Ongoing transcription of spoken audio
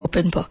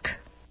Open Book.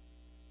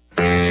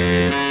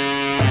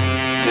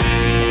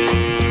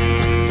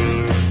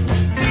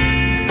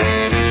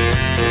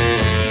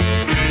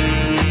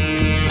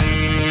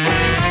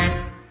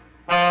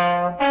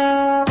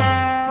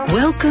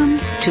 Welcome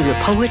to the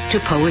Poet to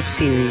Poet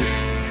series.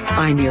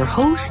 I'm your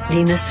host,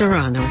 Nina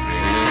Serrano.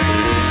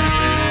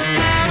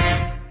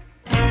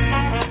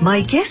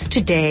 My guest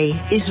today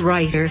is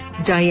writer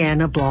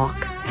Diana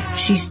Block.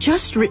 She's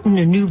just written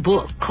a new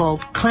book called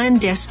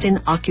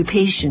Clandestine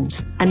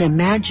Occupations, An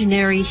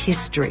Imaginary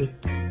History.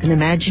 An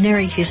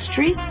imaginary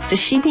history? Does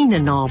she mean a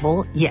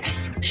novel?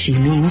 Yes, she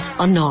means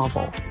a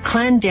novel.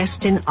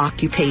 Clandestine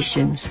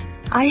Occupations.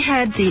 I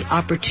had the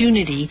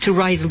opportunity to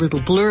write a little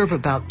blurb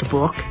about the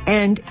book,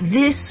 and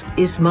this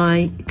is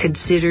my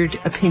considered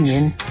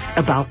opinion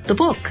about the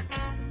book.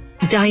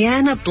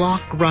 Diana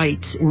Block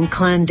writes in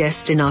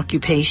Clandestine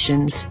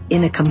Occupations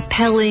in a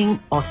compelling,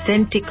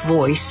 authentic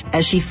voice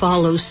as she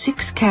follows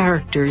 6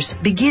 characters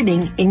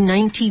beginning in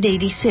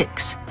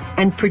 1986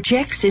 and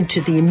projects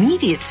into the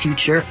immediate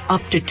future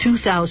up to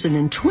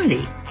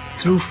 2020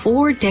 through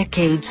 4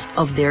 decades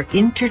of their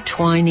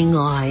intertwining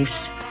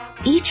lives.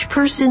 Each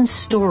person's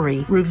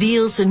story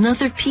reveals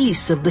another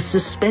piece of the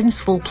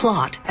suspenseful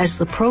plot as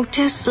the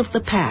protests of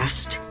the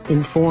past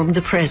inform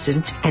the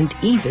present and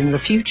even the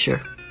future.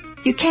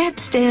 You can't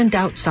stand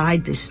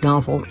outside this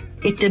novel.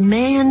 It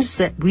demands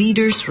that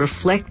readers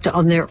reflect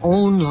on their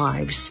own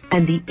lives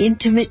and the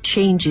intimate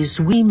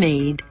changes we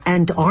made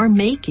and are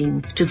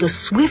making to the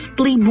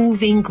swiftly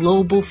moving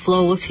global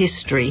flow of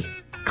history.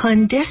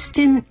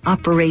 Clandestine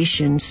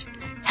operations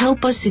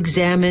help us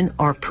examine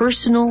our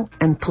personal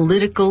and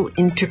political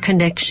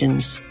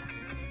interconnections,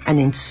 and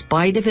in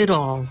spite of it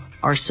all,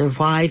 our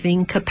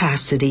surviving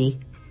capacity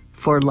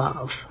for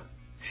love.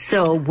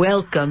 So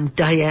welcome,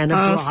 Diana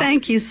Block. Oh,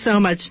 thank you so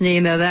much,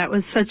 Nina. That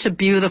was such a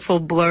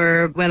beautiful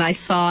blurb. When I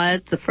saw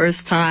it the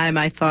first time,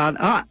 I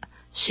thought,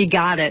 she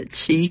got it.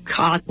 She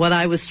caught what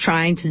I was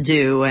trying to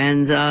do.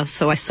 And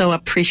so I so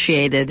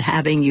appreciated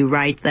having you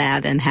write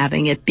that and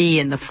having it be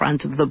in the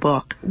front of the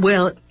book.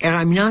 Well, and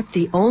I'm not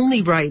the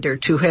only writer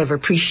to have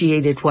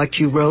appreciated what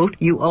you wrote.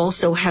 You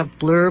also have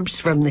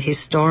blurbs from the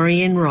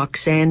historian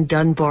Roxanne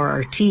Dunbar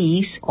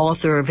Ortiz,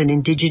 author of An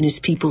Indigenous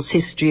Peoples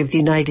History of the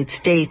United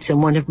States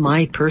and one of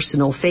my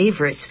personal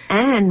favorites,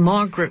 and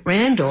Margaret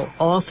Randall,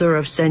 author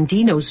of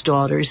Sandino's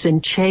Daughters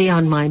and Che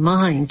on My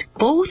Mind,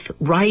 both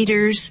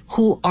writers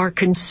who are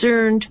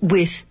concerned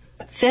with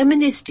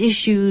feminist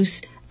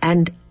issues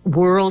and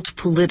world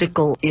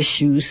political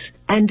issues.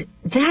 And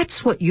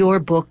that's what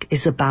your book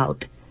is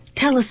about.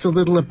 Tell us a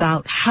little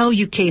about how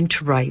you came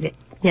to write it.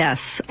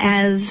 Yes,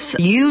 as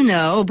you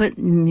know, but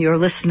your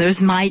listeners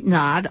might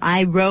not,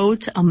 I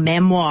wrote a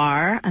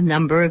memoir a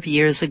number of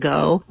years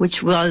ago,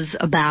 which was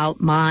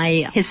about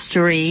my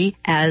history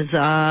as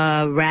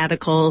a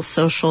radical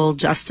social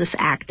justice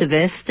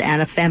activist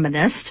and a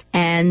feminist,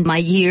 and my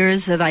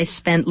years that I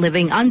spent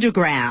living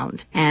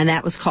underground, and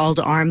that was called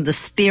Arm the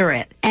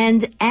Spirit.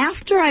 And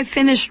after I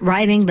finished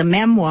writing the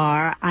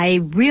memoir, I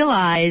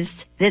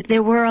realized that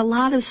there were a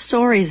lot of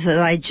stories that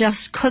I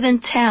just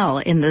couldn't tell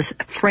in the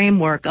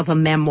framework of a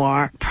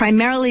memoir,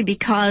 primarily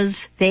because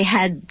they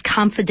had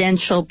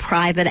confidential,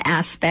 private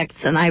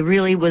aspects, and I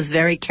really was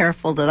very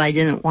careful that I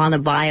didn't want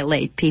to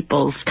violate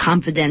people's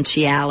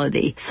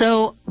confidentiality.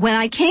 So when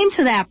I came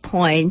to that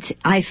point,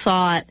 I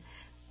thought,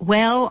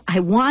 well,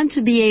 I want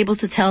to be able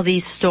to tell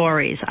these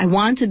stories. I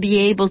want to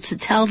be able to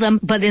tell them,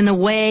 but in a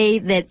way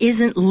that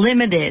isn't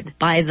limited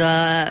by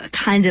the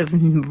kind of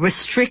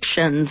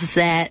restrictions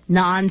that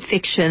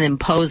nonfiction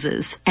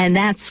imposes. And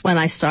that's when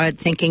I started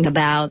thinking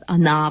about a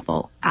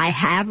novel. I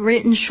have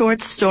written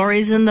short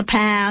stories in the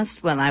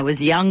past. When I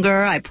was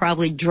younger, I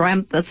probably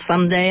dreamt that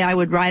someday I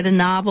would write a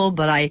novel,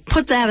 but I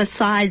put that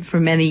aside for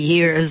many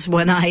years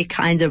when I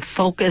kind of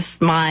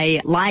focused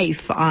my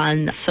life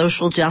on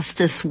social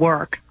justice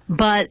work.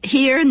 But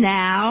here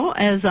now,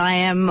 as I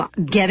am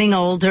getting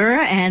older,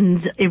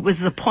 and it was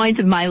the point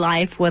of my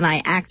life when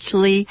I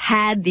actually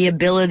had the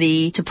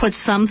ability to put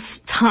some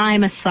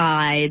time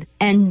aside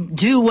and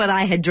do what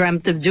I had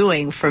dreamt of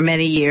doing for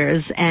many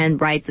years and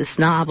write this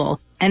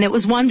novel. And it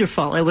was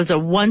wonderful. It was a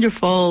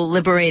wonderful,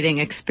 liberating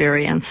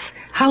experience.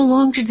 How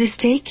long did this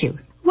take you?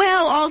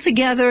 Well,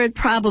 altogether, it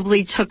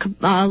probably took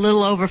a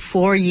little over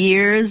 4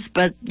 years,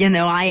 but,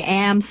 I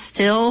am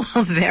still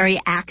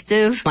very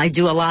active. I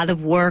do a lot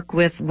of work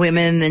with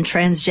women and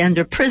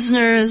transgender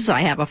prisoners.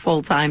 I have a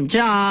full-time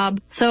job.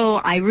 So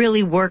I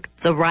really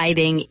worked the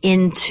writing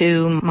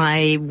into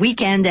my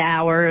weekend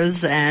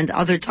hours and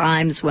other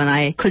times when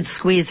I could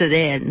squeeze it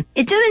in.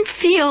 It didn't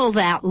feel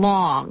that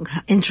long,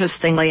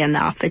 interestingly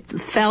enough. It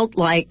felt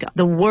like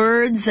the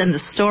words and the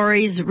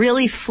stories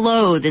really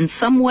flowed in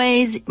some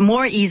ways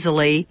more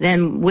easily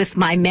than with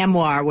my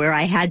memoir, where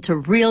I had to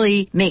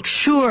really make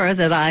sure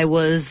that I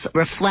was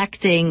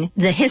reflecting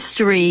the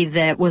history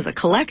that was a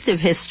collective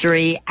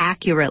history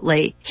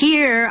accurately.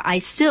 Here, I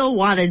still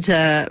wanted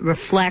to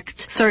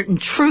reflect certain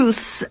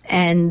truths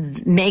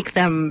and make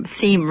them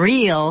seem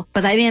real,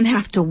 but I didn't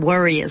have to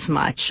worry as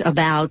much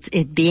about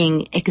it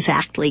being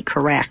exactly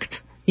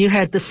correct. You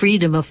had the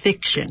freedom of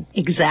fiction.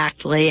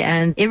 Exactly,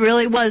 and it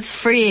really was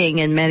freeing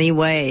in many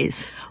ways.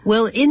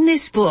 Well, in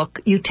this book,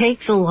 you take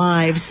the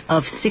lives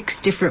of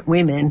 6 different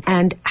women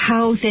and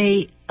how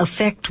they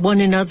affect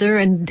one another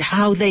and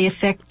how they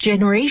affect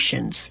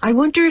generations. I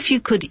wonder if you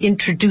could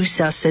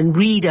introduce us and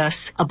read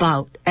us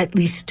about at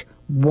least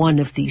one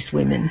of these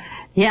women.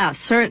 Yeah,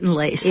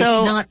 certainly. If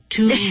not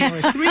 2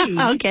 or 3.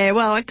 Okay,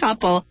 well, a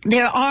couple.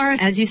 There are,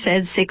 as you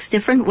said, 6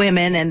 different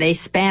women, and they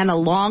span a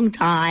long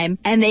time,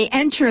 and they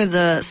enter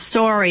the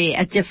story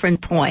at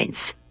different points.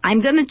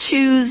 I'm going to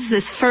choose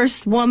this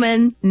first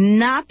woman,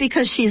 not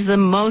because she's the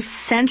most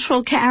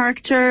central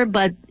character,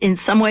 but in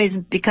some ways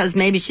because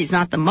maybe she's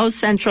not the most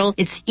central.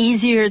 It's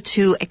easier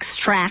to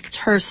extract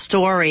her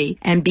story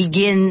and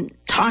begin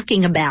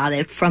talking about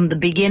it from the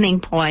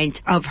beginning point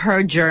of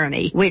her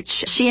journey, which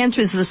she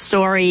enters the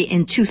story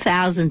in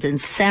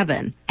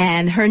 2007.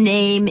 And her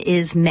name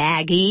is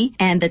Maggie,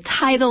 and the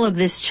title of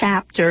this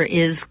chapter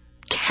is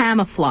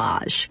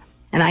Camouflage.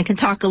 And I can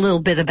talk a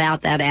little bit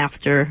about that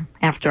after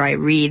I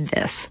read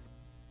this.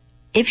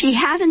 If he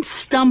hadn't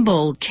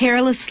stumbled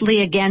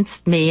carelessly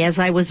against me as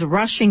I was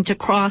rushing to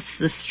cross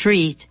the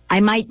street, I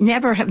might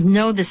never have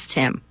noticed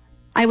him.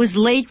 I was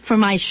late for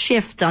my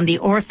shift on the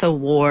ortho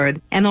ward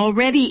and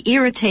already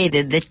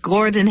irritated that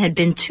Gordon had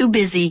been too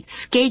busy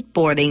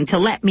skateboarding to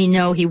let me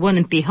know he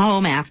wouldn't be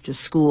home after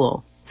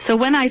school. So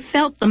when I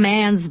felt the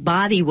man's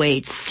body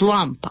weight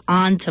slump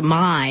onto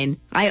mine,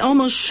 I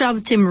almost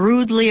shoved him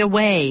rudely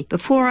away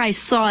before I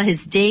saw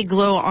his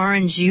day-glow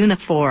orange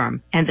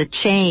uniform and the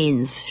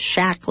chains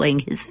shackling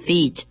his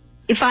feet.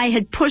 If I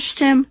had pushed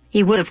him,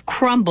 he would have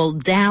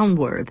crumbled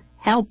downward,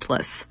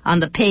 helpless, on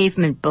the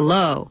pavement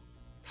below.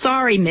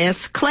 Sorry,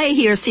 miss, Clay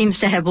here seems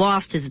to have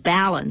lost his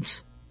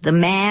balance. The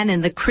man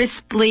in the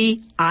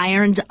crisply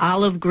ironed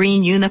olive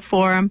green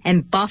uniform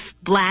and buff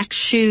black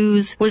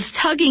shoes was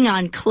tugging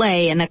on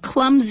Clay in a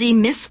clumsy,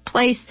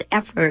 misplaced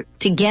effort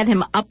to get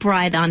him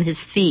upright on his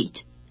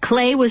feet.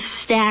 Clay was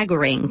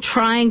staggering,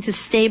 trying to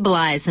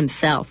stabilize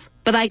himself,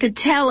 but I could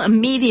tell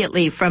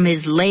immediately from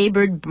his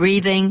labored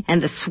breathing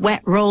and the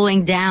sweat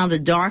rolling down the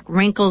dark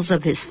wrinkles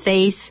of his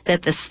face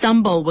that the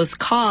stumble was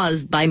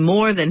caused by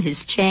more than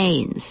his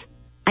chains.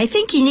 I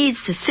think he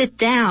needs to sit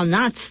down,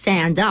 not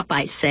stand up,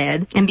 I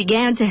said, and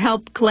began to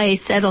help Clay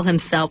settle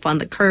himself on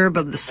the curb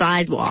of the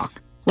sidewalk.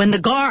 When the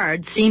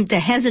guard seemed to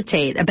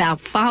hesitate about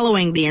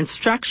following the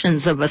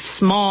instructions of a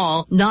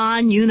small,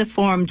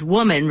 non-uniformed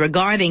woman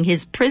regarding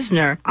his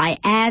prisoner, I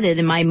added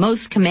in my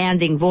most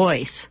commanding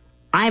voice,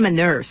 I'm a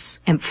nurse,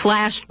 and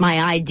flashed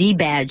my ID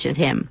badge at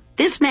him.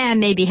 This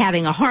man may be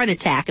having a heart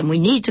attack, and we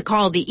need to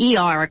call the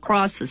ER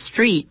across the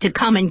street to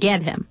come and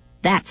get him.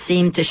 That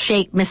seemed to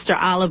shake Mr.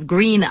 Olive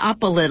Green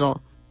up a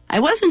little.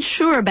 I wasn't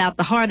sure about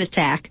the heart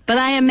attack, but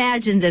I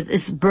imagined that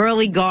this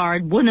burly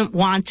guard wouldn't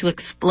want to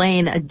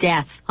explain a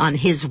death on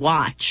his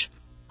watch.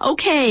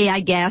 Okay, I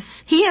guess.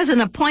 He has an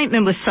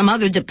appointment with some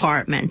other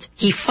department.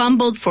 He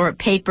fumbled for a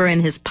paper in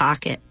his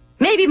pocket.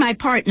 Maybe my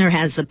partner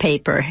has the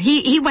paper.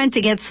 He went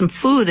to get some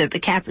food at the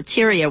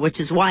cafeteria, which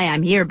is why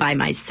I'm here by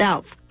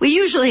myself. We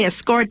usually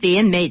escort the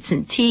inmates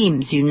in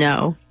teams, you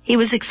know. He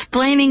was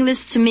explaining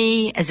this to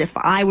me as if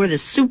I were the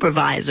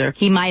supervisor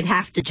he might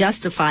have to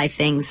justify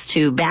things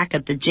to back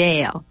at the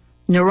jail.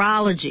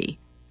 Neurology.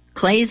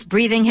 Clay's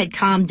breathing had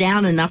calmed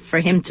down enough for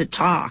him to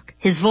talk.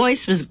 His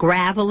voice was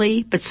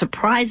gravelly, but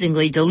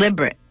surprisingly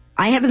deliberate.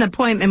 I have an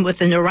appointment with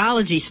a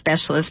neurology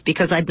specialist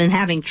because I've been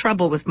having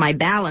trouble with my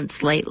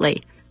balance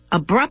lately.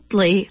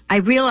 Abruptly, I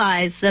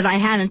realized that I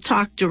hadn't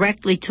talked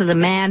directly to the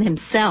man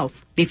himself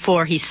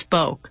before he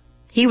spoke.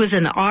 He was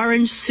an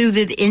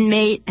orange-suited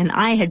inmate, and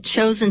I had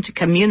chosen to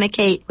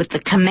communicate with the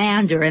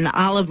commander in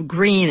olive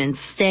green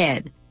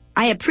instead.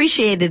 I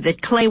appreciated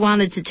that Clay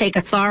wanted to take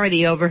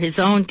authority over his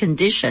own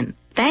condition.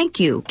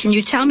 Thank you. Can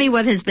you tell me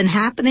what has been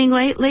happening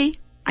lately?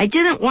 I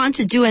didn't want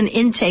to do an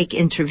intake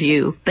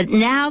interview, but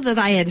now that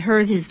I had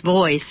heard his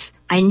voice,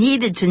 I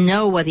needed to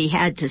know what he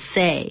had to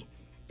say.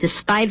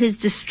 Despite his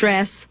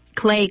distress,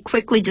 Clay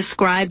quickly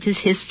described his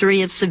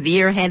history of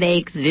severe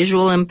headaches,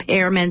 visual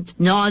impairment,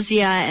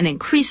 nausea, and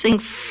increasing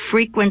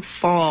frequent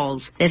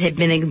falls that had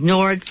been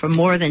ignored for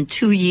more than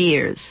 2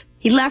 years.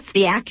 He left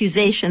the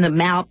accusation of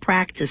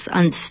malpractice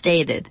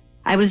unstated.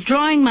 I was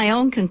drawing my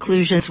own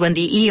conclusions when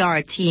the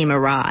ER team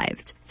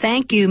arrived.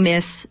 Thank you,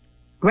 Miss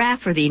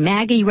Rafferty,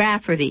 Maggie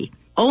Rafferty.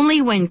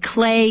 Only when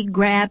Clay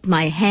grabbed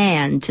my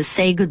hand to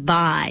say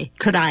goodbye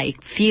could I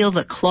feel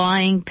the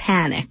clawing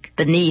panic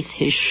beneath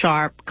his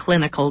sharp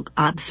clinical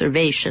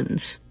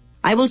observations.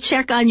 I will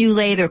check on you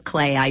later,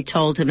 Clay, I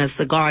told him as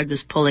the guard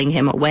was pulling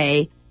him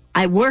away.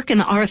 I work in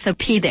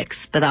orthopedics,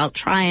 but I'll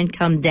try and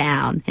come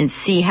down and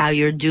see how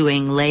you're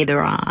doing later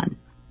on.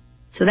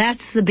 So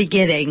that's the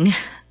beginning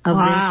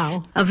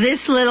of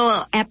this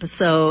little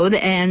episode,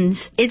 and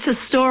it's a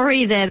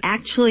story that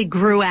actually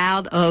grew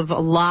out of a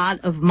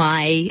lot of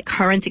my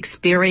current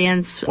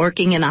experience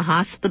working in a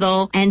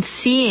hospital and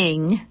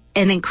seeing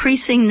an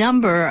increasing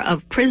number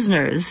of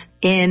prisoners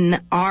in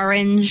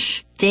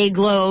orange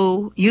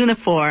day-glow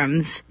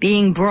uniforms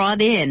being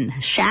brought in,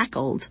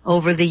 shackled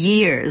over the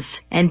years,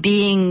 and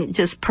being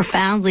just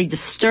profoundly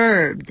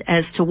disturbed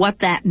as to what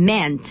that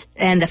meant,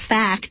 and the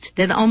fact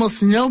that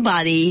almost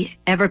nobody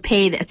ever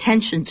paid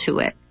attention to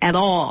it at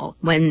all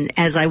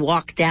as I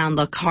walked down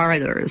the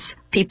corridors.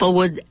 People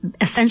would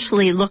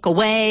essentially look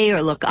away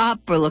or look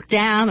up or look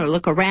down or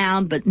look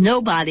around, but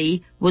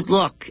nobody would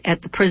look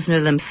at the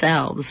prisoner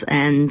themselves,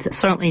 and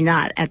certainly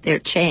not at their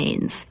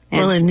chains.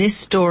 Well, in this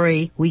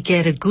story, we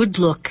get a good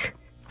look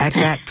at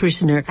that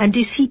prisoner. And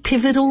is he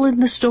pivotal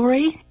in the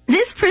story?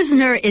 This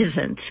prisoner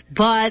isn't,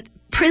 but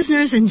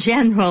prisoners in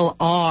general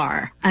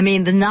are. I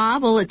mean, the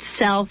novel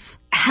itself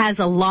has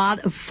a lot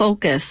of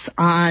focus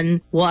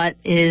on what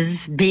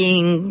is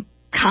being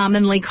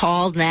commonly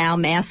called now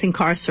mass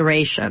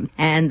incarceration,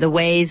 and the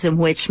ways in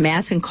which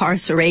mass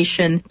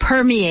incarceration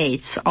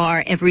permeates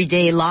our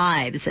everyday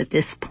lives at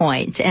this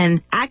point.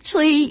 And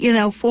actually,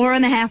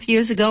 4.5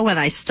 years ago when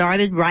I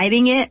started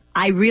writing it,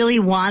 I really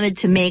wanted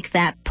to make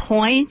that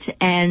point,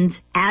 and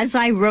as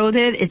I wrote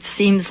it, it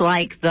seems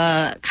like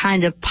the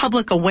kind of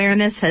public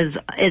awareness has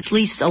at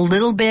least a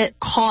little bit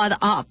caught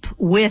up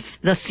with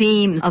the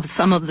theme of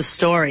some of the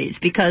stories,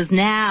 because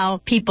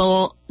now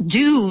people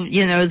do,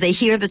 they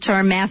hear the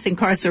term mass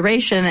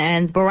incarceration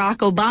and Barack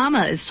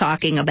Obama is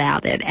talking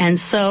about it. And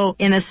so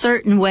in a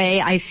certain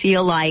way, I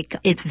feel like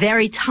it's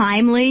very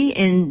timely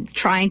in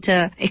trying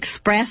to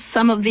express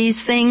some of these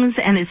things,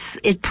 and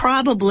it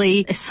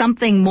probably is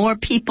something more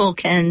people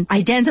can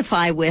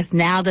identify with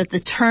now that the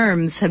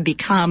terms have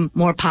become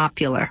more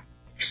popular.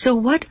 So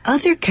what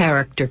other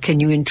character can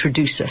you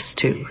introduce us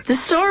to? The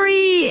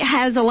story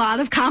has a lot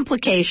of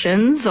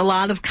complications, a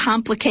lot of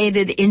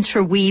complicated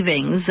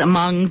interweavings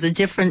among the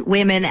different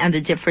women and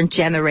the different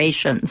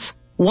generations.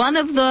 One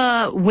of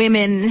the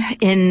women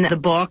in the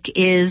book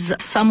is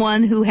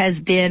someone who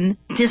has been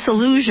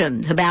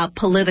disillusioned about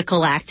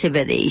political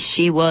activity.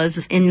 She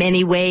was, in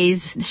many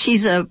ways,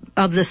 she's of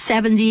the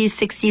 70s,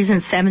 60s,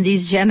 and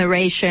 70s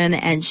generation,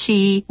 and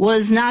she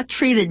was not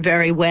treated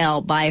very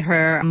well by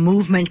her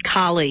movement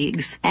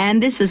colleagues.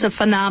 And this is a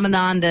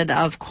phenomenon that,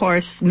 of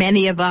course,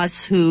 many of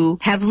us who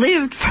have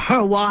lived for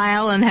a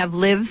while and have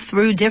lived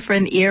through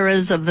different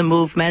eras of the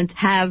movement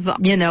have,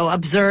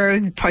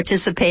 observed,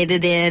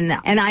 participated in,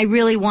 and I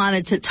really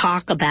wanted to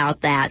talk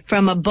about that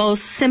from a both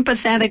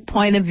sympathetic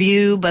point of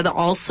view, but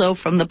also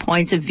from the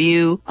point of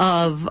view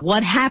of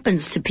what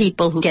happens to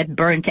people who get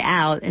burnt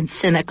out and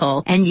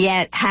cynical and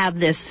yet have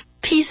this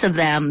piece of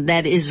them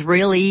that is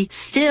really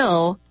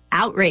still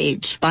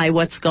outraged by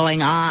what's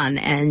going on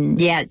and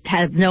yet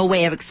have no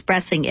way of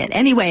expressing it.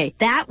 Anyway,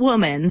 that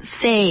woman,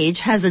 Sage,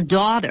 has a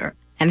daughter,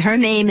 and her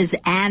name is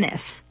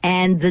Annis.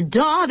 And the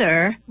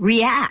daughter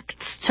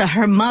reacts to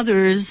her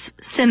mother's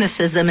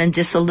cynicism and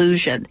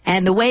disillusion.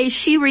 And the way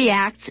she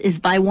reacts is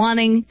by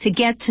wanting to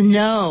get to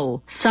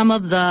know some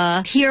of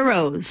the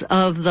heroes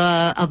of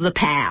the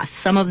past,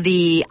 some of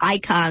the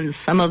icons,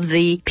 some of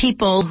the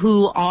people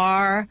who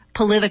are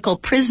political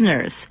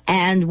prisoners.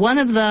 And one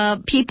of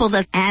the people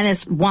that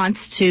Annis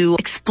wants to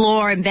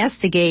explore,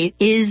 investigate,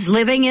 is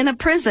living in a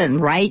prison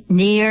right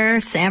near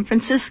San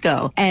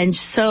Francisco. And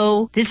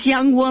so this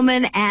young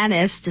woman,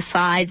 Annis,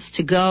 decides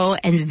to go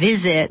and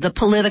visit the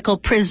political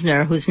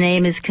prisoner whose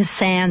name is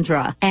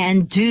Cassandra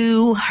and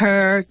do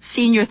her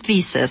senior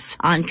thesis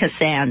on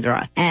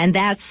Cassandra. And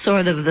that's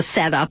sort of the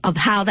setup of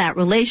how that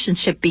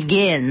relationship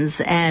begins.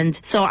 And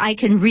so I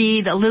can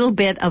read a little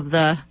bit of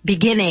the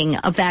beginning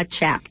of that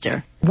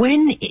chapter.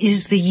 When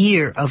is the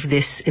year of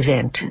this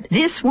event?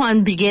 This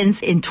one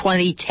begins in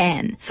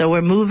 2010. So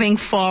we're moving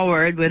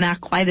forward. We're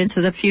not quite into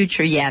the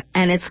future yet.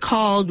 And it's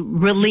called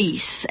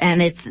Release.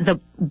 And it's the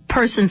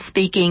person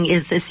speaking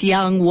is this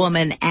young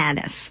woman,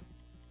 Annis.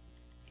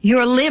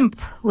 Your limp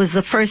was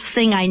the first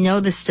thing I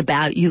noticed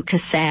about you,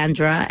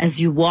 Cassandra, as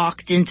you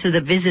walked into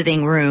the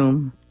visiting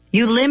room.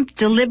 You limped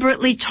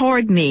deliberately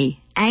toward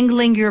me,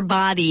 angling your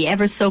body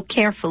ever so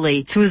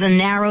carefully through the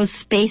narrow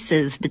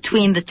spaces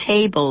between the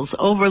tables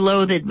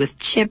overloaded with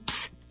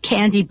chips,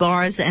 candy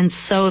bars, and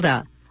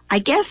soda. I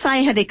guess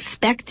I had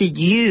expected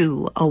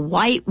you, a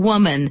white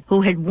woman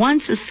who had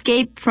once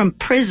escaped from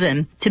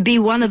prison, to be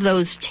one of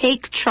those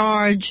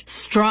take-charge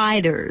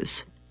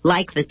striders,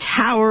 like the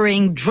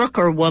towering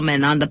Drucker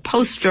woman on the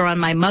poster on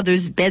my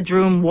mother's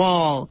bedroom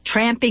wall,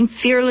 tramping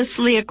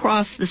fearlessly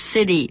across the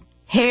city,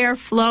 hair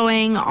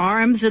flowing,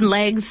 arms and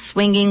legs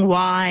swinging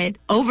wide,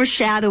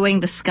 overshadowing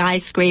the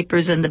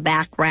skyscrapers in the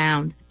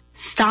background,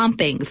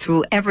 stomping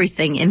through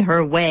everything in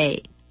her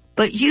way.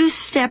 But you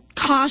stepped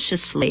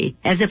cautiously,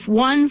 as if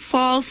one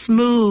false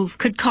move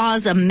could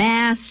cause a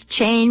mass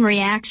chain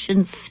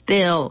reaction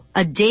spill,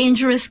 a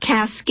dangerous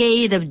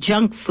cascade of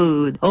junk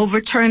food,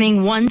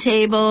 overturning one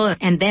table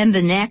and then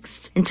the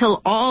next,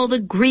 until all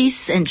the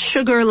grease and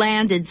sugar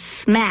landed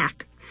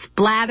smack,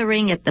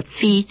 splattering at the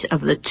feet of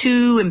the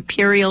 2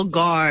 Imperial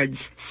guards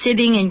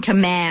sitting in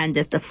command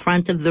at the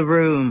front of the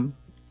room.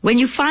 When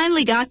you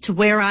finally got to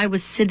where I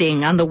was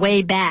sitting on the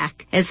way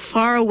back, as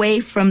far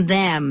away from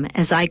them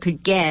as I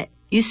could get,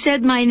 You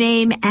said my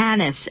name,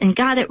 Annis, and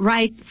got it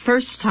right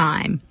first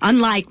time,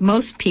 unlike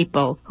most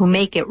people who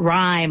make it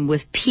rhyme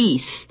with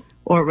peace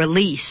or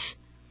release.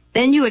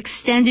 Then you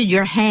extended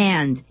your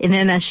hand in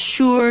an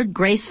assured,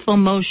 graceful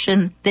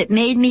motion that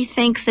made me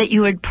think that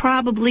you had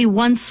probably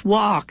once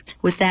walked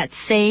with that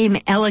same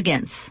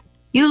elegance.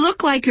 You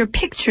look like your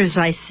pictures,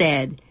 I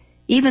said,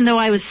 even though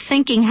I was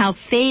thinking how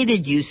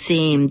faded you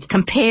seemed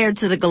compared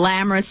to the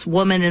glamorous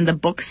woman in the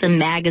books and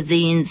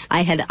magazines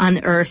I had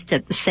unearthed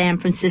at the San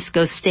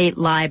Francisco State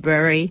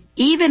Library.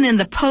 Even in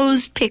the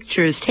posed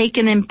pictures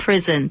taken in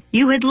prison,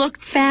 you had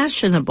looked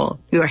fashionable.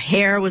 Your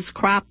hair was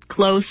cropped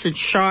close and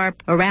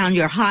sharp around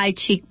your high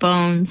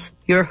cheekbones.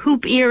 Your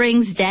hoop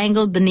earrings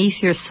dangled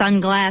beneath your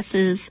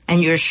sunglasses,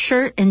 and your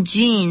shirt and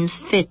jeans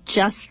fit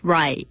just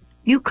right.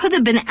 You could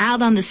have been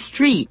out on the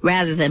street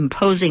rather than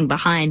posing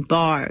behind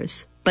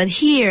bars. But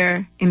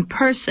here, in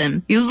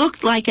person, you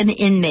looked like an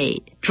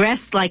inmate,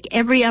 dressed like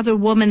every other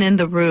woman in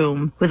the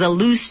room, with a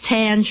loose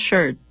tan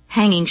shirt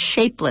hanging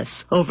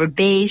shapeless over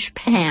beige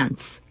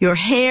pants. Your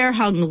hair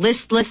hung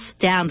listless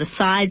down the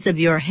sides of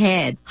your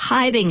head,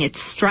 hiding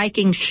its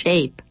striking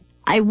shape.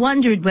 I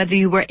wondered whether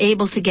you were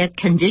able to get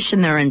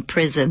conditioner in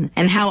prison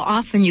and how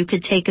often you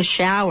could take a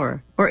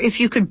shower, or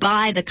if you could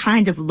buy the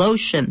kind of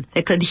lotion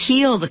that could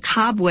heal the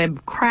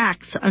cobweb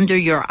cracks under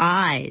your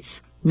eyes.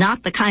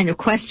 Not the kind of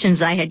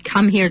questions I had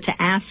come here to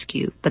ask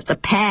you, but the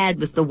pad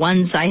with the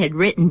ones I had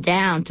written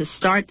down to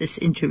start this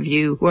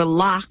interview were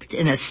locked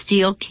in a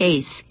steel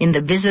case in the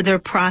visitor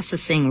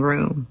processing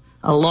room,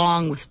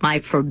 along with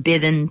my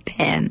forbidden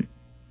pen.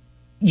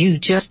 You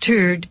just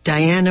heard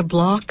Diana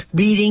Block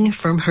reading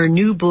from her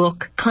new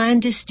book,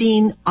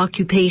 Clandestine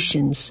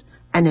Occupations,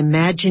 An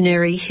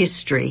Imaginary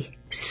History.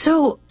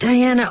 So,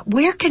 Diana,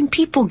 where can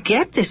people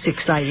get this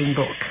exciting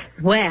book?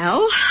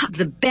 Well,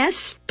 the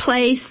best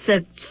place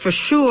that for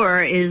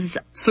sure is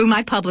through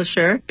my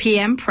publisher,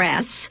 PM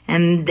Press,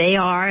 and they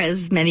are,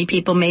 as many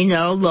people may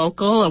know,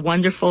 local, a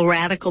wonderful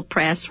radical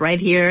press right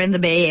here in the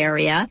Bay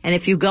Area. And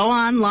if you go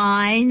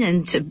online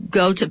and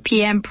go to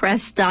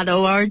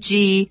pmpress.org,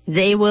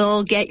 they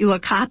will get you a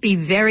copy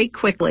very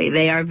quickly.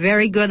 They are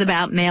very good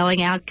about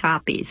mailing out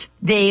copies.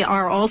 They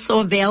are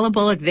also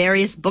available at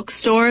various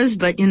bookstores,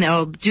 but,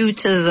 due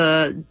to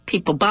the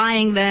people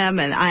buying them,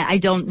 and I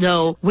don't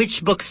know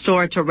which bookstore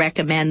to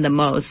recommend the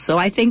most. So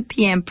I think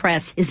PM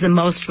Press is the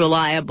most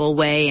reliable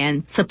way,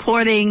 and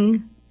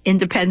supporting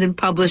independent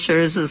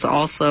publishers is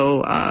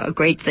also a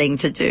great thing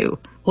to do.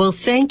 Well,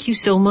 thank you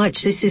so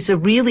much. This is a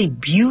really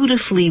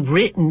beautifully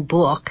written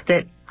book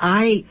that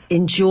I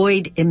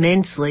enjoyed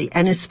immensely,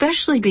 and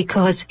especially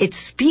because it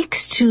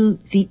speaks to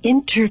the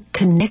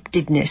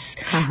interconnectedness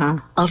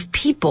of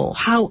people,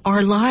 how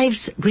our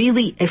lives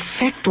really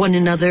affect one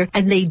another,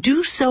 and they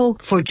do so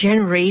for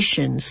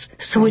generations.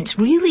 So It's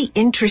really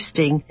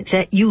interesting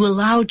that you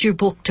allowed your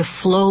book to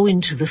flow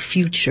into the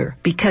future,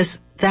 because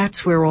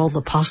that's where all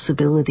the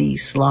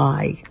possibilities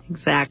lie.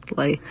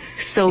 Exactly.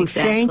 So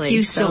Thank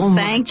you so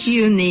much. Thank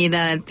you, Nina,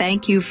 and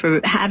thank you for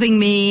having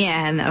me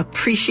and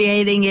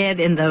appreciating it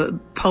in the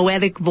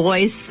poetic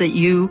voice that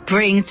you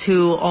bring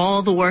to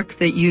all the work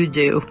that you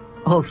do.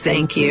 Oh,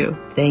 thank you.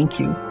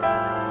 Thank you.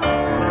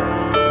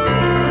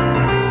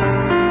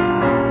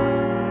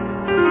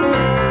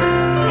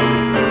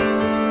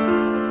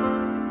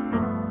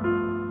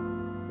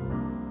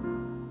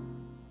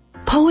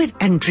 Poet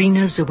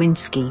Andrina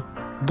Zawinski,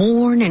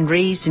 born and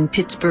raised in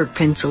Pittsburgh,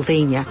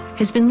 Pennsylvania,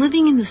 has been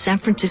living in the San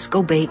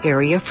Francisco Bay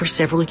Area for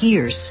several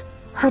years.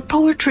 Her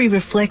poetry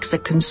reflects a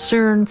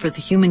concern for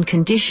the human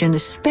condition,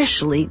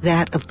 especially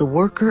that of the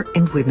worker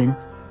and women.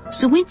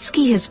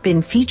 Zawinski has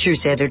been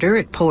features editor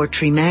at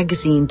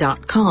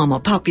PoetryMagazine.com, a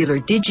popular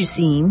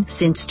digizine,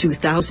 since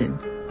 2000.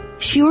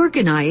 She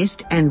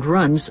organized and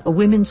runs a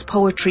women's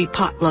poetry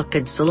potluck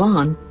and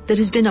salon that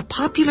has been a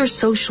popular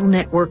social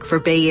network for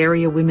Bay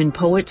Area women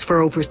poets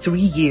for over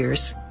 3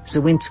 years.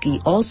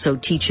 Zawinski also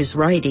teaches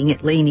writing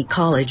at Laney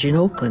College in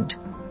Oakland.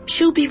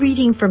 She'll be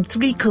reading from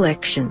 3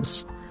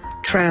 collections: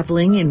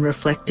 Traveling in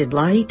Reflected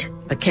Light,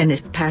 a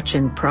Kenneth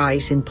Patchen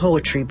Prize in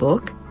Poetry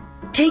book,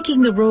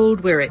 Taking the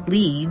Road Where It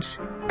Leads,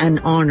 an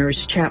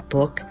honors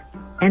chapbook,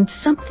 and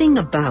Something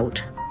About,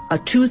 a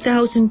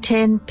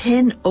 2010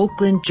 Penn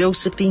Oakland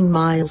Josephine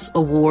Miles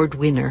Award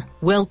winner.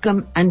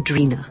 Welcome,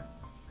 Andrina.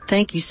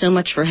 Thank you so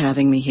much for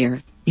having me here.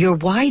 You're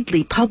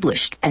widely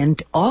published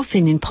and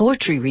often in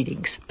poetry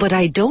readings, but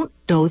I don't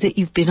know that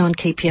you've been on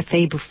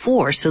KPFA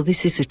before, so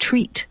this is a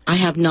treat. I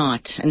have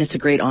not, and it's a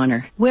great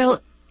honor. Well,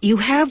 you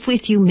have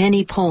with you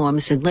many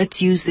poems, and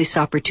let's use this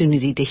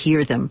opportunity to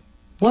hear them.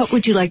 What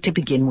would you like to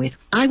begin with?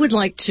 I would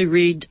like to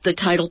read the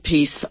title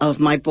piece of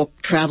my book,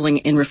 Traveling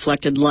in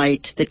Reflected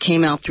Light, that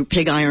came out through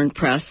Pig Iron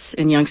Press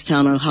in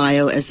Youngstown,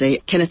 Ohio, as a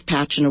Kenneth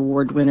Patchen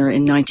Award winner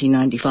in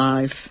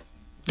 1995.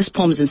 This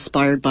poem is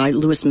inspired by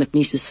Louis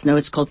MacNeice's Snow.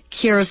 It's called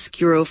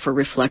Chiaroscuro for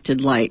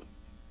Reflected Light.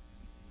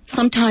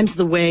 Sometimes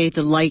the way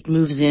the light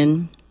moves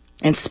in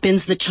and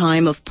spins the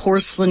chime of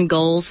porcelain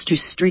gulls to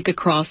streak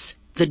across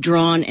the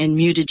drawn and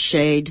muted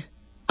shade,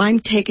 I'm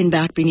taken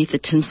back beneath the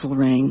tinsel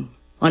rain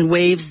on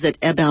waves that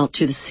ebb out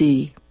to the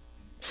sea.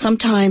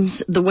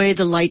 Sometimes the way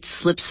the light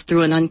slips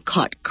through an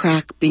uncaught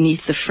crack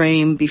beneath the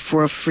frame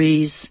before a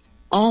freeze.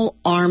 All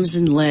arms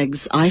and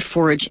legs I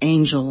forage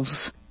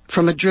angels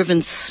from a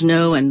driven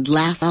snow and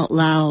laugh out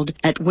loud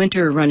at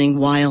winter running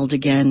wild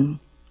again.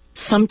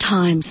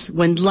 Sometimes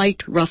when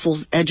light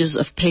ruffles edges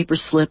of paper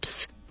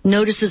slips,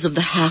 notices of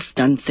the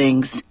half-done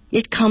things,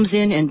 it comes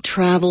in and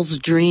travels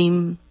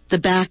dream, the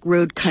back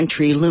road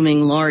country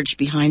looming large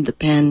behind the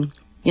pen,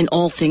 in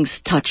all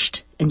things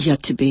touched and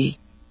yet to be.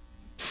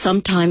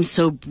 Sometimes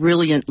so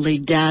brilliantly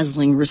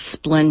dazzling,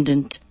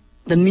 resplendent,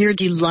 the mere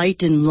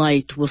delight in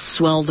light will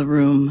swell the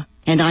room,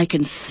 and I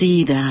can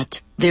see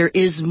that there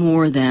is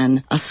more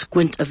than a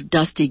squint of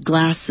dusty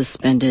glass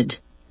suspended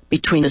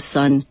between the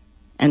sun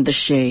and the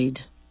shade.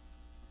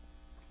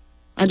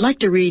 I'd like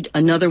to read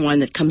another one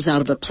that comes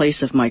out of a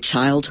place of my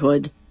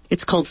childhood.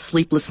 It's called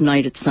Sleepless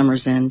Night at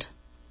Summer's End.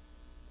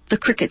 The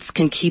crickets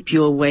can keep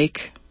you awake,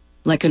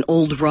 like an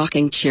old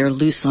rocking chair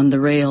loose on the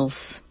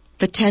rails.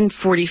 The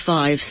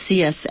 1045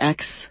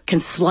 CSX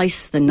can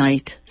slice the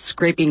night,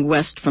 scraping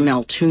west from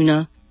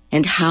Altoona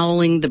and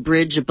howling the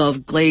bridge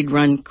above Glade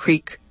Run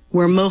Creek,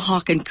 where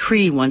Mohawk and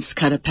Cree once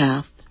cut a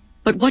path.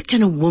 But what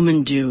can a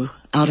woman do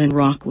out in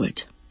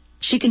Rockwood?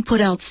 She can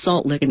put out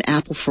salt lick an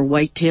apple for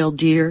white-tailed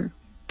deer,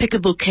 pick a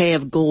bouquet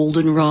of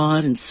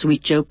goldenrod and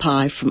sweet Joe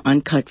pie from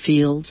uncut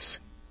fields,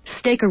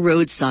 stake a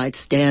roadside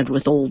stand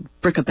with old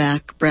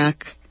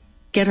bric-a-brac,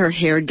 get her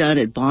hair done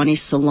at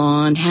Bonnie's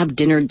Salon, have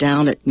dinner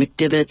down at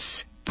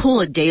McDivitt's,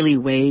 pull a daily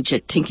wage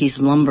at Tinky's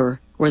Lumber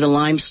or the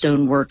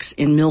Limestone Works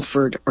in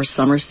Milford or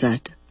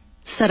Somerset,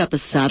 set up a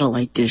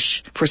satellite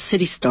dish for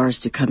city stars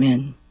to come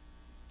in.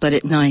 But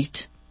at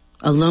night,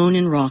 alone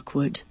in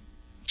Rockwood,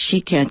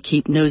 she can't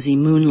keep nosy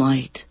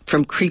moonlight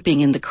from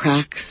creeping in the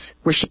cracks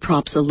where she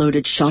props a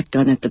loaded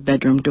shotgun at the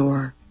bedroom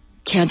door.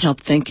 Can't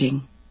help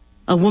thinking,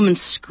 a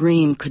woman's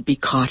scream could be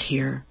caught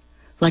here,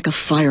 like a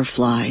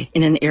firefly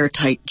in an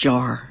airtight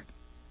jar,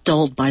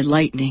 dulled by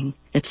lightning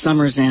at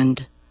summer's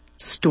end,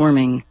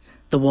 storming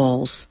the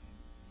walls.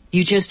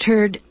 You just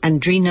heard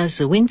Andrina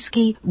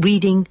Zawinski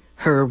reading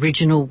her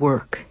original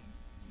work.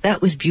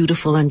 That was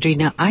beautiful,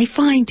 Andrina. I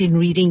find in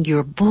reading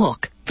your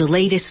book, the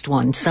latest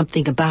one,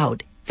 Something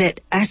About,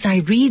 that as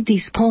I read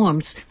these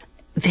poems,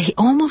 they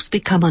almost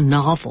become a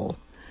novel,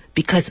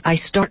 because I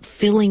start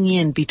filling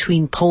in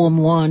between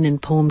poem 1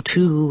 and poem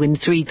 2 and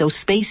 3, those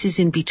spaces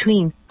in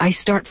between. I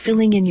start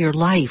filling in your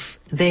life.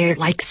 They're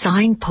like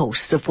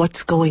signposts of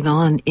what's going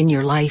on in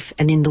your life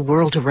and in the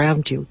world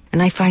around you.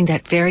 And I find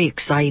that very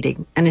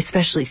exciting, and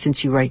especially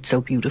since you write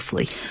so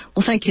beautifully.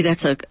 Well, thank you.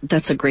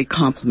 That's a great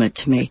compliment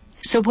to me.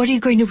 So what are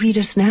you going to read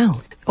us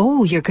now?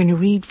 Oh, you're going to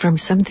read from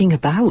Something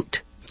About.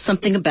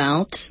 Something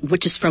About,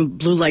 which is from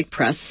Blue Light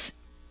Press.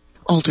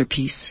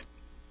 Altarpiece.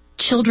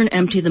 Children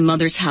empty the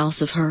mother's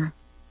house of her,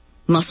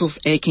 muscles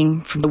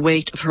aching from the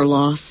weight of her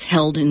loss,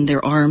 held in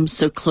their arms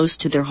so close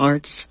to their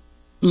hearts.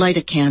 Light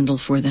a candle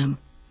for them.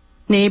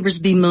 Neighbors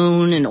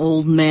bemoan an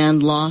old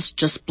man lost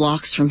just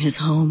blocks from his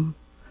home.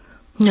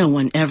 No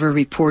one ever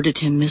reported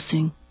him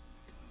missing.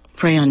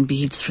 Pray on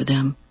beads for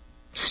them.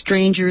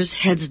 Strangers,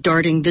 heads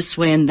darting this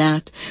way and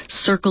that,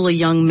 circle a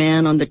young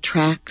man on the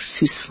tracks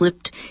who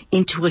slipped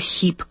into a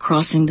heap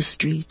crossing the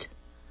street.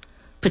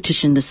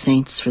 Petition the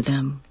saints for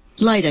them.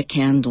 Light a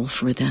candle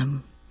for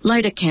them.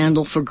 Light a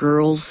candle for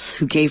girls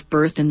who gave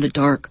birth in the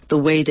dark the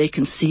way they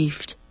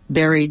conceived,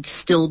 buried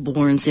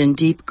stillborns in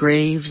deep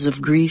graves of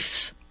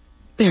grief.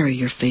 Bury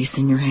your face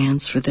in your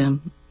hands for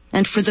them.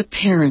 And for the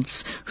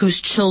parents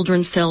whose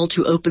children fell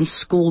to open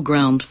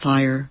school-ground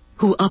fire,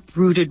 who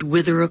uprooted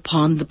wither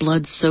upon the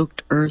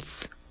blood-soaked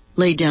earth,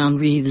 lay down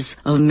wreaths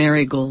of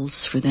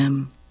marigolds for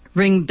them.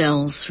 Ring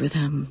bells for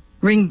them.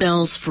 Ring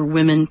bells for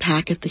women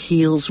pack at the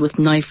heels with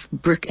knife,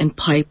 brick, and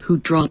pipe who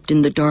dropped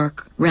in the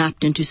dark,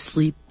 wrapped into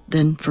sleep,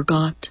 then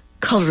forgot.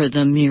 Cover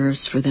the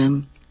mirrors for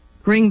them.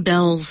 Ring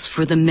bells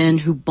for the men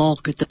who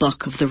balk at the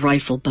buck of the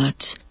rifle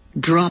butt.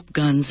 Drop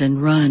guns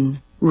and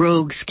run.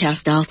 Rogues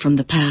cast out from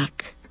the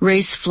pack.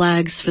 Raise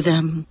flags for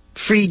them.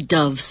 Free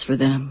doves for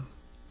them.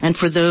 And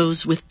for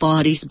those with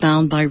bodies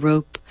bound by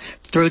rope,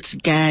 throats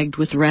gagged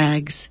with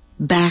rags,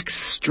 backs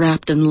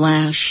strapped and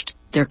lashed,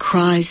 their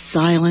cries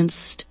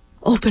silenced,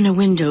 open a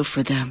window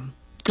for them.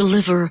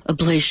 Deliver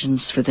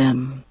oblations for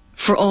them.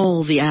 For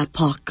all the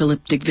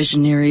apocalyptic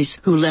visionaries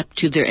who leapt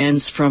to their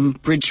ends from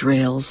bridge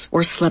rails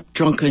or slept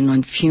drunken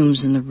on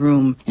fumes in the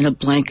room in a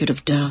blanket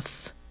of death.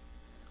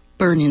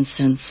 Burn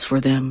incense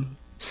for them.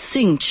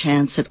 Sing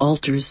chants at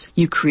altars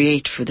you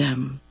create for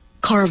them.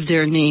 Carve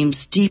their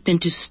names deep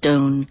into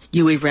stone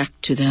you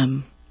erect to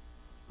them.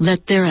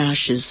 Let their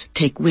ashes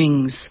take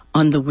wings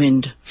on the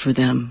wind for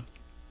them.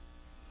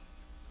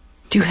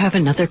 Do you have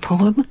another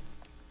poem?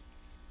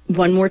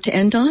 One more to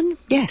end on?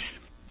 Yes.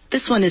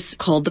 This one is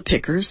called The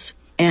Pickers,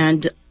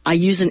 and I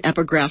use an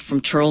epigraph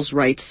from Charles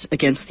Wright's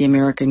Against the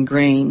American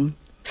Grain.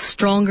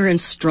 Stronger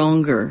and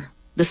stronger,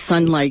 the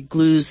sunlight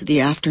glues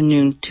the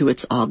afternoon to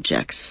its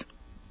objects.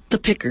 The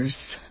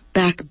pickers,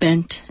 back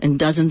bent and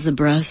dozens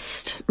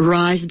abreast,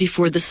 rise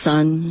before the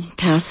sun,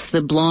 past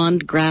the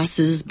blonde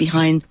grasses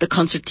behind the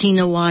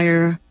concertina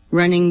wire,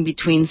 running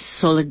between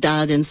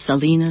Soledad and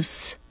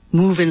Salinas,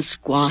 move in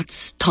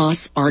squats,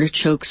 toss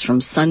artichokes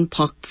from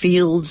sun-pocked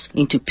fields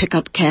into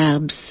pickup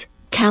cabs,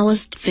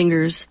 calloused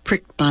fingers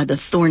pricked by the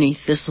thorny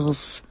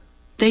thistles.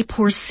 They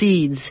pour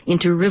seeds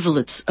into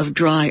rivulets of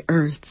dry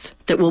earth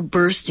that will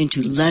burst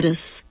into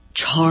lettuce,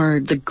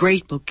 chard, the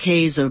great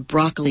bouquets of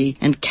broccoli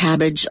and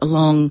cabbage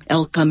along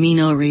El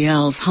Camino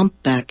Real's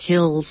humpback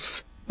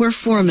hills, where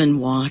foremen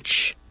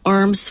watch,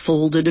 arms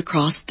folded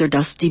across their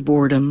dusty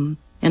boredom,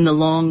 and the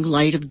long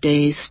light of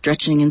days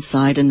stretching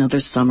inside another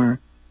summer.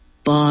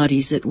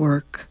 Bodies at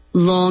work,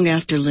 long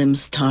after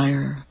limbs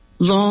tire,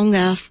 long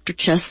after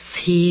chests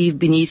heave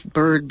beneath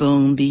bird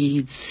bone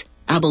beads,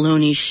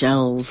 abalone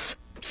shells,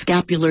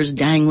 scapulars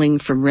dangling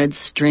from red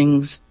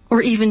strings,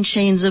 or even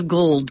chains of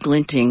gold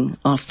glinting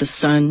off the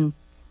sun,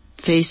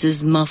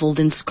 faces muffled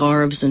in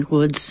scarves and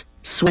hoods,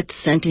 sweat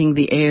scenting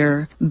the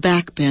air,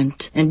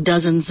 backbent and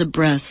dozens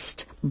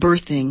abreast,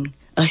 birthing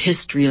a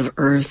history of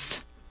earth.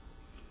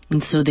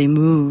 And so they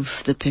move,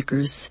 the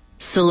pickers,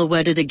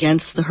 silhouetted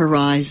against the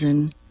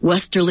horizon,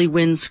 westerly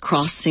winds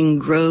crossing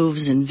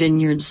groves and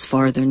vineyards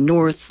farther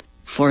north,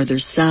 farther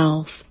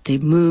south. They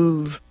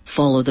move,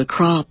 follow the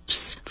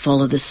crops,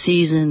 follow the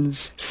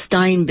seasons,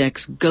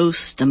 Steinbeck's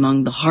ghost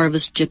among the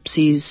harvest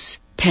gypsies,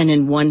 pen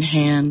in one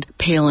hand,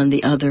 pail in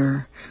the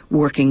other,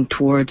 working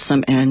toward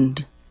some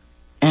end.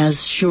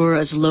 As sure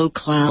as low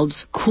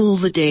clouds cool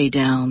the day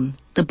down,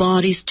 the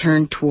bodies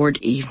turn toward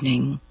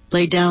evening,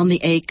 lay down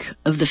the ache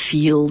of the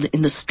field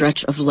in the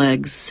stretch of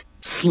legs,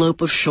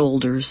 slope of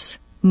shoulders,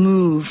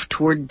 move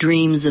toward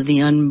dreams of the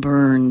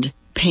unburned,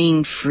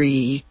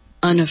 pain-free,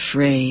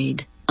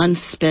 unafraid,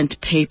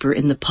 unspent paper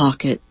in the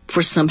pocket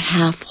for some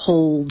half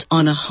hold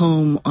on a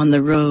home on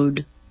the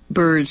road,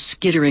 birds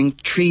skittering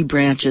tree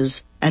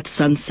branches at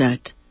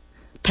sunset,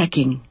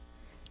 pecking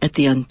at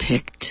the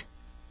unpicked.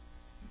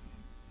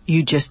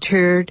 You just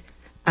heard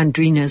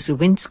Andrina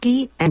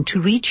Zawinski, and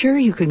to reach her,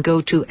 you can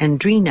go to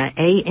Andrina,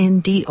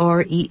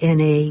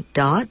 ANDRENA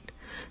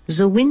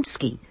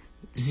Zawinski,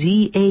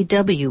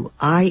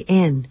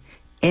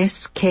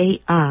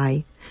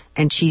 ZAWINSKI,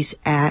 and she's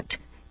at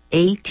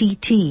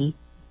ATT.net.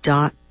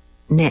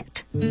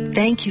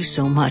 Thank you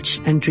so much,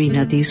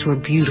 Andrina. These were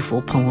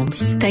beautiful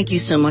poems. Thank you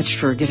so much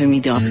for giving me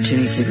the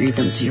opportunity to read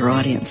them to your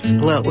audience.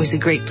 Well, it was a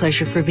great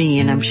pleasure for me,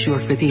 and I'm sure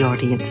for the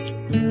audience.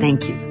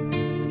 Thank you.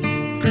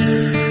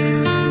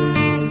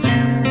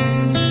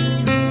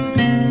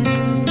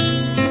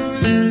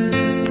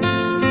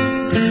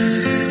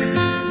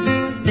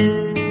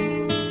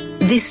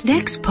 This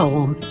next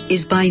poem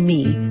is by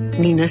me,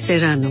 Nina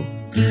Serrano.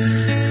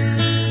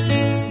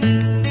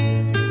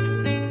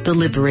 The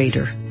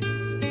Liberator.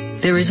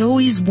 There is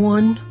always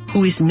one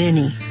who is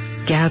many,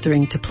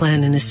 gathering to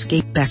plan an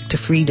escape back to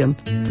freedom.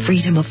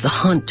 Freedom of the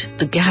hunt,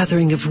 the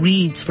gathering of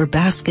reeds for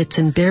baskets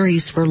and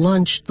berries for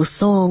lunch, the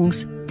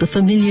songs, the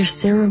familiar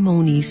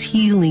ceremonies,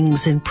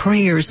 healings, and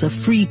prayers of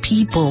free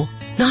people,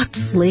 not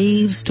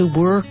slaves to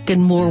work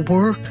and more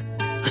work.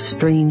 A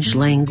strange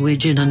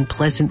language in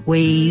unpleasant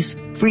ways,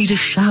 free to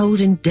shout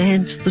and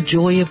dance the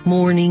joy of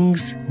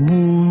mornings,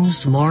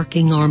 moons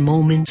marking our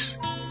moments.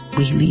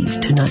 We leave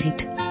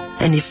tonight,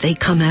 and if they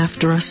come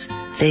after us,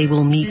 they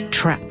will meet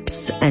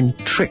traps and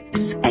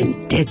tricks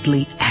and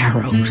deadly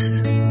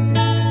arrows.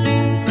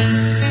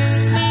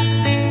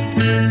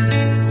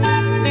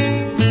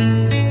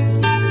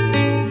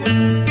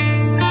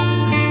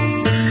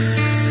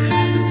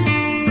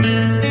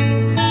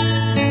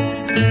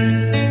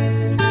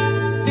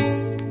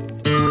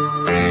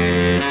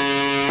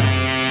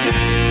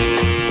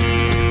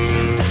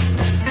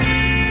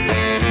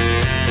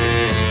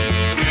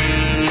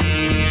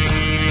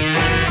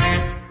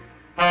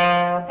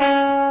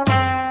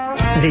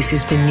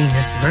 This has been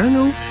Nina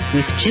Serrano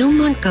with Jill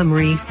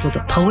Montgomery for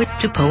the Poet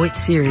to Poet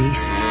series.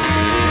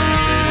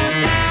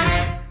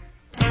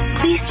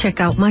 Please check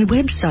out my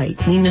website,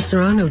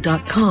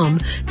 ninaserrano.com,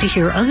 to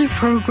hear other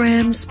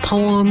programs,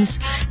 poems,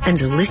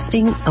 and a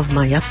listing of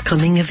my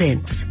upcoming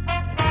events.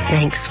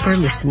 Thanks for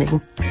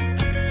listening.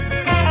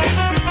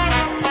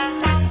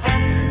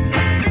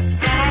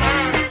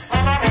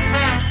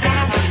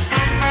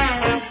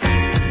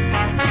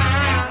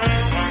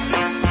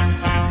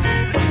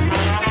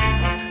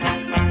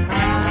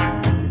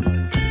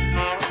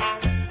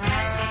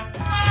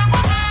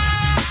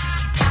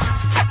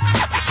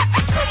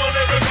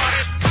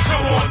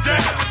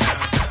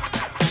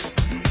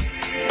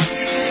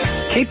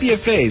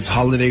 KPFA's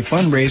holiday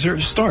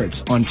fundraiser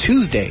starts on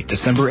Tuesday,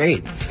 December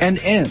 8th, and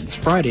ends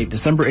Friday,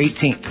 December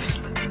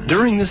 18th.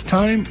 During this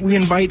time, we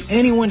invite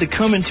anyone to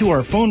come into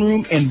our phone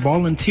room and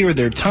volunteer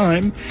their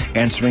time,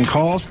 answering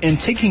calls and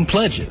taking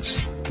pledges.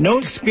 No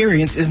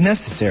experience is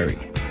necessary.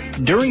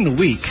 During the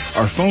week,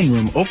 our phone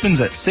room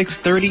opens at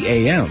 6:30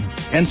 a.m.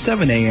 and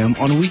 7 a.m.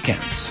 on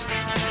weekends.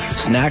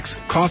 Snacks,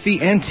 coffee,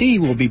 and tea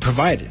will be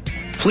provided.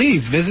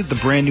 Please visit the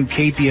brand new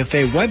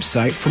KPFA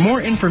website for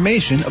more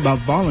information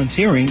about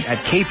volunteering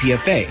at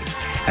KPFA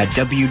at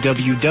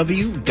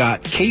www.kpfa.org.